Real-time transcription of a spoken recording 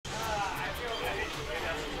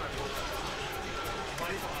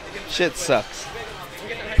Shit sucks.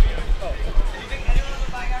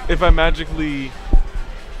 If I magically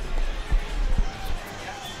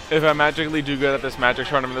do good at this Magic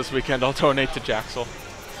tournament this weekend, I'll donate to Jaxel.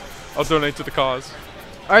 I'll donate to the cause.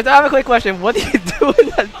 Alright, so I have a quick question. What do you do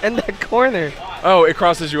in that corner? Oh, it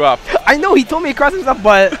crosses you up. I know, he told me it crosses up,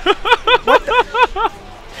 but... what the?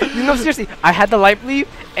 You know, seriously, I had the light leap,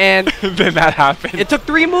 and... then that happened. It took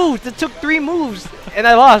 3 moves. It took 3 moves, and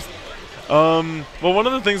I lost. Well, one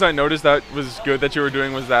of the things I noticed that was good that you were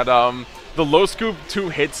doing was that, the low scoop 2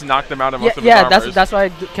 hits knocked them out of most of his armors. that's why I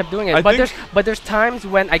kept doing it. But there's times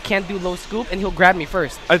when I can't do low scoop and he'll grab me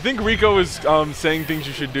first. I think Rico is saying things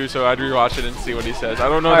you should do, so I'd rewatch it and see what he says. I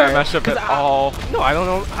don't know that matchup at all. No, I don't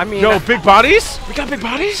know. I mean, yo, big bodies? We got big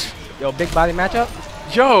bodies? Yo, big body matchup?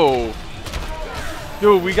 Yo,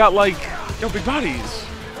 we got like big bodies.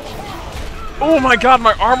 Oh my God,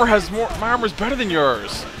 my armor's better than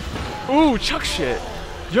yours. Ooh, chuck shit.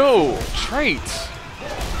 Yo, traits.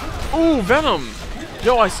 Ooh, Venom.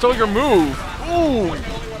 Yo, I stole your move. Ooh.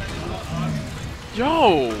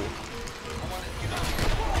 Yo.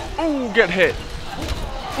 Ooh, get hit.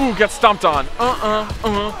 Ooh, get stomped on.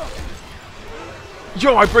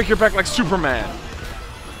 Yo, I break your back like Superman.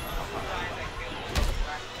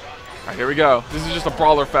 Alright, here we go. This is just a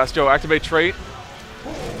brawler fest. Yo, activate trait.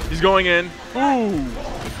 He's going in. Ooh.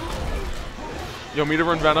 Yo, meter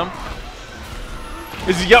burn Venom.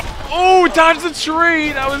 Is he up? Oh, dodged the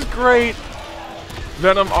tree! That was great.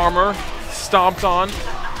 Venom armor. Stomped on.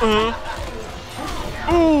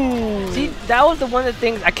 Ooh. See, that was one of the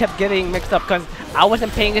things I kept getting mixed up because I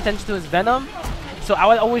wasn't paying attention to his Venom. So I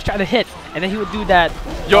would always try to hit. And then he would do that.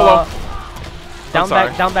 YOLO. Down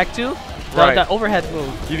back 2. Right. That overhead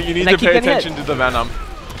move. You need to pay attention to the Venom.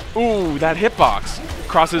 Ooh, that hitbox.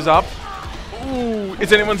 Crosses up. Ooh,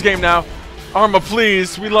 it's anyone's game now. Arma,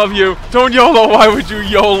 please, we love you. Don't YOLO. Why would you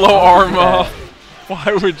YOLO, Arma?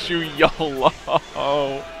 Why would you YOLO?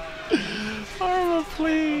 Arma,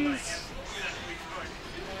 please.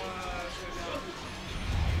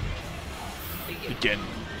 Again.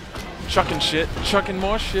 Chucking shit. Chucking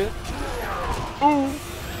more shit. Ooh.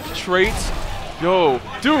 Traits. Yo.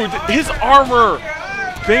 Dude, his armor.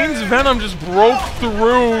 Bane's Venom just broke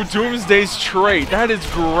through Doomsday's trait. That is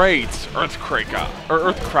great. Earthcracker.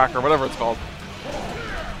 Or Earthcracker, whatever it's called.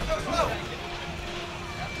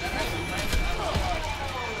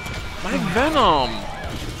 My Venom.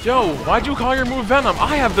 Yo, why'd you call your move Venom?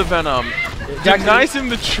 I have the Venom. Nice in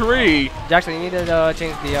the tree. Jackson, you need to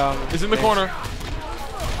change the... It's in the corner.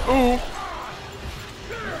 Ooh.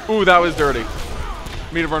 Ooh, that was dirty.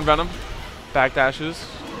 Meter burn Venom. Backdashes.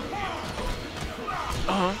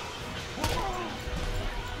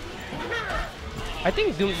 I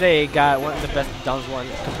think Doomsday got one of the best downs one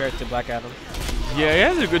compared to Black Adam. Yeah, he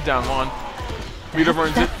has a good down one. Meter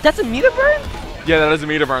burns it. That's a meter burn? Yeah, that is a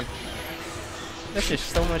meter burn. That's just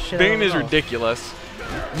so much shit. Bane is ridiculous.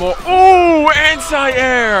 More. Ooh,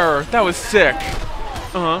 anti-air. That was sick.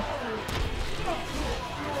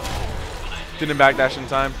 Didn't backdash in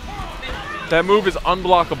time. That move is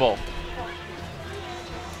unblockable.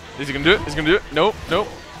 Is he gonna do it? Is he gonna do it? Nope, nope.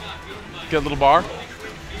 Get a little bar.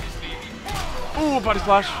 Ooh, body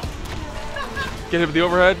splash. Get hit with the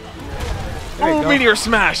overhead. Ooh, meteor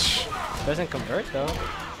smash. Doesn't convert though.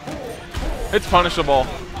 It's punishable.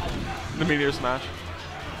 The meteor smash.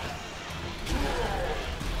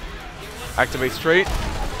 Activates trait.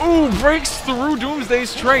 Ooh, breaks through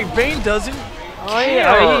Doomsday's trait. Bane doesn't. Oh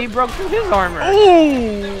yeah, he broke through his armor.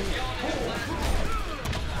 Ooh.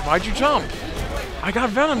 Why'd you jump? I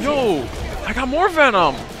got Venom, yo! I got more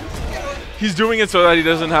Venom! He's doing it so that he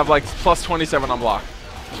doesn't have like plus 27 on block.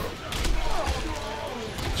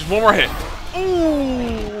 Just one more hit.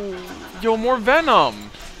 Ooh! Yo, more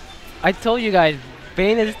Venom! I told you guys,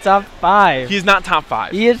 Bane is top 5. He's not top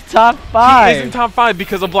 5. He is top 5. He isn't top 5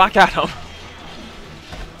 because of Black Adam.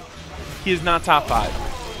 He is not top 5.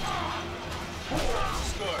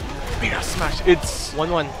 Yeah, smash. It's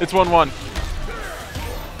 1-1. It's 1-1.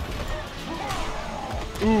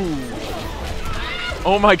 Ooh.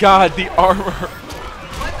 Oh my God, the armor.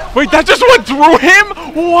 Wait, that just went through him?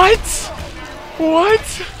 What?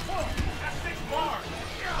 What?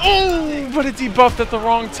 Oh, but it debuffed at the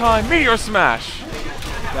wrong time. Meteor smash.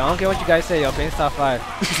 Yeah, I don't care what you guys say, yo. Bane's top 5.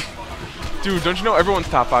 Dude, don't you know everyone's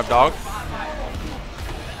top 5, dog?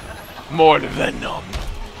 More Venom.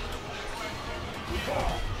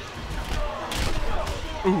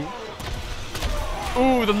 Ooh.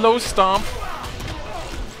 Ooh, the low stomp.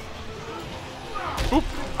 Oop.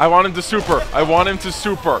 I want him to super. I want him to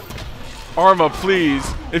super. Arma, please.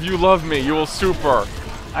 If you love me, you will super.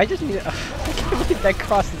 I just need I can't believe that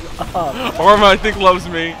crosses up. Arma, I think, loves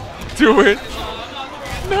me. do it.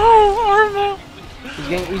 No, Arma. He's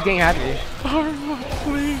getting happy. Arma,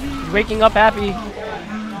 please. He's waking up happy.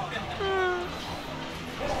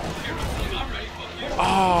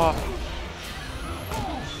 Oh.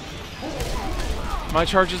 My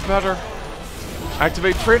charge is better.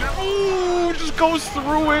 Activate trade. Ooh, just goes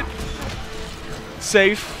through it.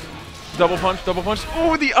 Safe. Double punch, double punch.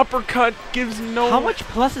 Oh, the uppercut gives no... How much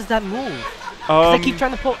plus is that move? I keep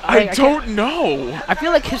trying to poke. I don't know. I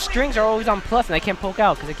feel like his strings are always on plus and I can't poke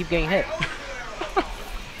out because I keep getting hit.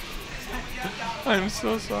 I'm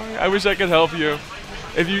so sorry. I wish I could help you.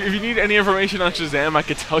 If you need any information on Shazam, I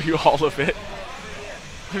could tell you all of it.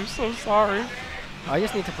 I'm so sorry. I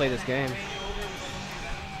just need to play this game.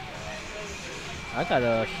 I got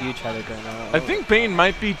a huge headache right now. I think Bane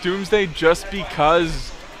might be Doomsday just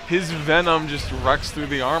because his Venom just wrecks through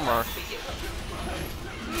the armor.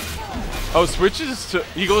 Oh, switches to...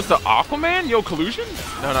 He goes to Aquaman? Yo, collusion?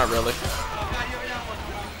 No, not really.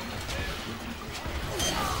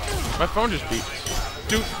 My phone just beeped.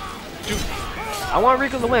 Dude. I want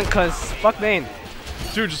Rico to win because fuck Bane.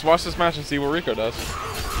 Dude, just watch this match and see what Rico does.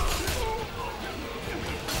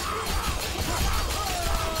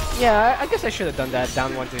 Yeah, I guess I should have done that.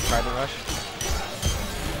 Down one to try the rush.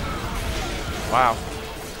 Wow.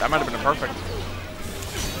 That might have been a perfect.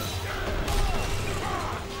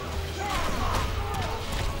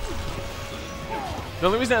 The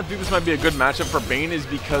only reason I think this might be a good matchup for Bane is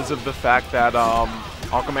because of the fact that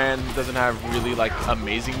Aquaman doesn't have really like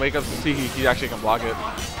amazing wake-ups. See, he actually can block it.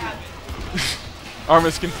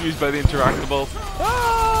 Arma's confused by the interactable.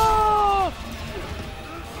 Ah!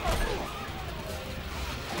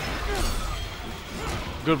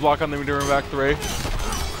 Good block on the return back 3.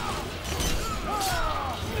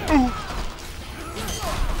 Ooh.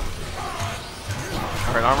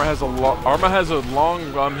 All right, Arma has a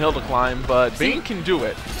long hill to climb, but Bane can do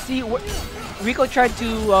it. See, Rico tried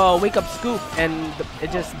to wake up Scoop, and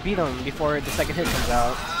it just beat him before the second hit comes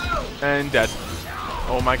out. And dead.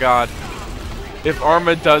 Oh my god. If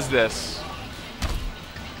Arma does this,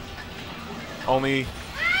 only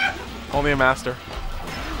a master.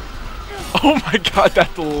 Oh my god,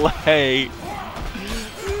 that delay.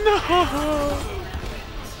 No.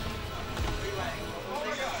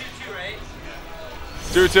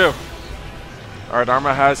 2-2. Alright,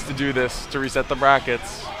 Arma has to do this to reset the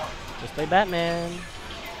brackets. Just play Batman.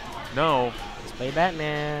 No. Just play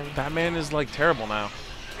Batman. Batman is like terrible now.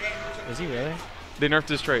 Is he really? They nerfed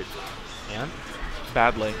his trait. Yeah?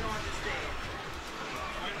 Badly.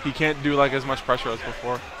 He can't do like as much pressure as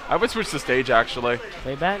before. I would switch the stage actually.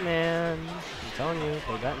 Play Batman. I'm telling you,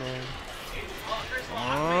 play Batman.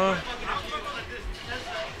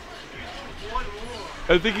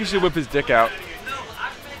 I think he should whip his dick out.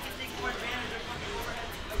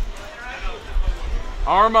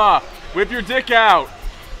 Arma, whip your dick out.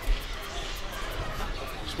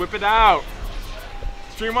 Just whip it out.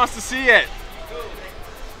 Stream wants to see it.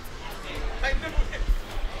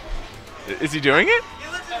 Is he doing it?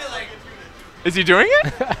 Is he doing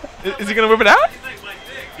it? Is he gonna whip it out?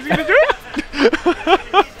 Is he gonna do it?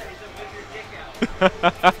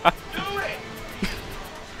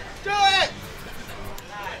 Do it!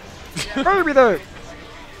 Baby dick!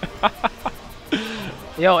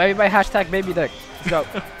 Yo, everybody hashtag baby dick. Let's go.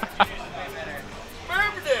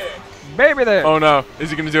 Baby dick! Baby dick! Oh no.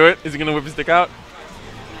 Is he gonna do it? Is he gonna whip his dick out?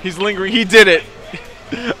 He's lingering. He did it.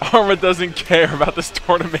 Arma doesn't care about this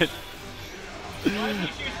tournament.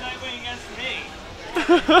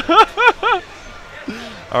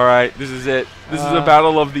 Alright, this is it. This is a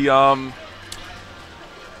battle of the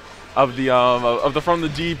from the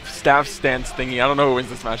deep staff stance thingy. I don't know who wins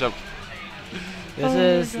this matchup.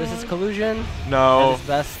 This is collusion. No.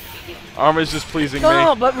 Best. Arma's just pleasing me.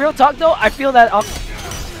 No, but real talk though, I feel that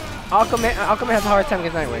Aquaman has a hard time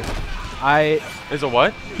against Nightwing. Is it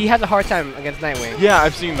what? He has a hard time against Nightwing. Yeah,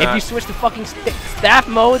 I've seen that. If you switch to fucking staff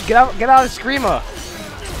mode, get out of Screamer.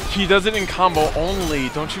 He does it in combo only,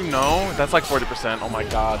 don't you know? That's like 40%. Oh my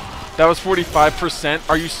god. That was 45%.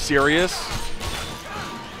 Are you serious?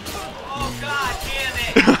 Oh god damn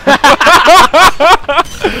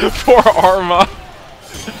it! Poor Arma.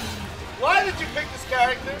 Why did you pick this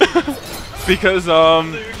character? Because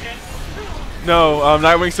no,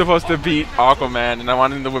 Nightwing's supposed to beat Aquaman, and I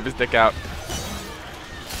wanted him to whip his dick out.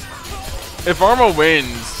 If Arma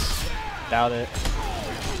wins, Doubt it.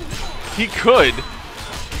 he could.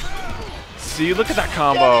 See, look at that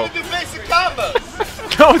combo. You can't even do basic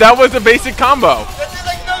combos! No, that was a basic combo. That did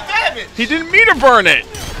like no damage! He didn't meter burn it.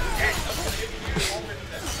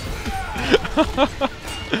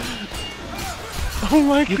 Oh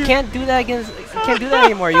my You god. can't do that against. You can't do that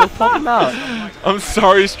anymore. You'll poke him out. I'm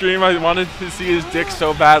sorry, stream. I wanted to see his dick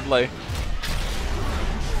so badly.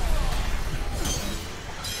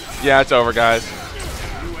 Yeah, it's over, guys.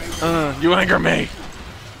 You anger me.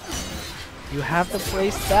 You have to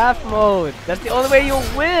play staff mode. That's the only way you'll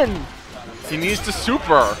win. He needs to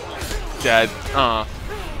super. Dead. Well,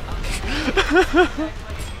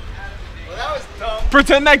 that was dumb.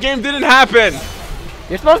 Pretend that game didn't happen.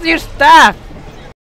 You're supposed to use staff.